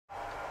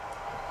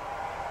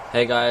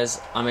Hey guys,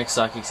 I'm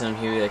XRemixTV and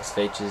I'm here with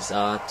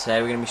XFeatures.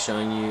 Today we're going to be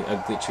showing you a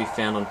glitch we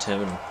found on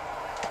Terminal.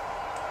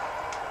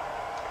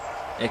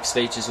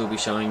 XFeatures will be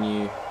showing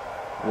you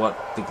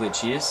what the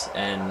glitch is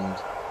and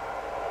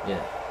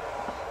yeah.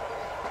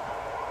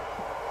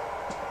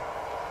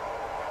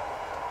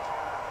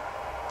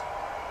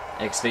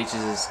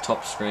 XFeatures is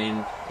top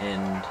screen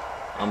and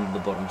I'm the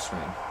bottom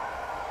screen.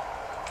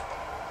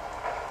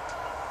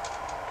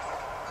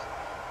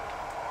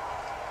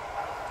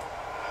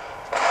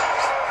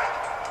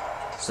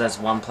 So that's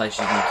one place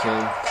you can kill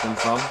them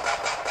from.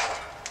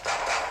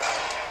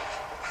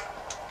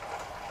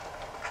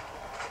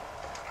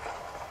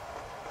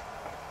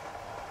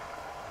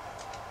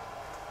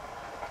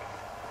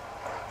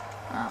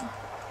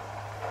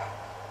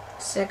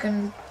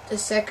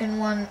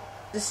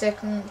 The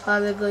second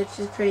part of the glitch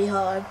is pretty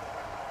hard,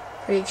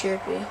 pretty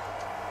tricky.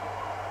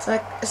 It's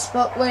like a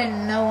spot where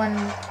no one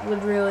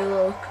would really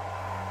look.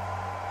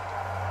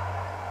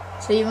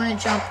 So you want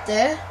to jump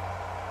there,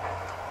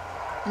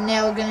 and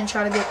now we're going to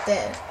try to get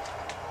there.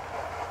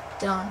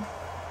 Done.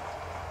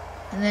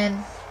 And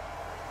then,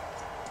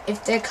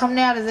 if they're coming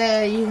out of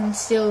there, you can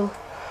still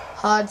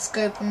hard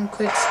scope them,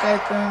 quick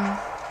scope them,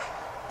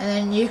 and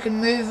then you can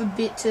move a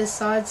bit to the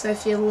side, so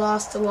if you're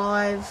last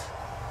alive,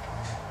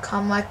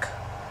 come like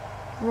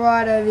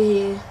right over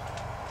here.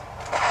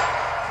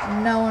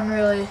 No one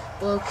really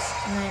looks,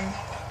 and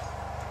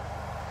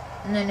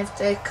then if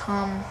they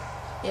come,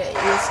 yeah, you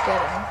just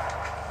get them.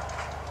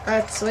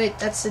 Alright, sweet,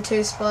 that's the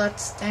two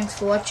spots. Thanks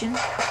for watching.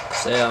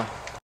 See ya.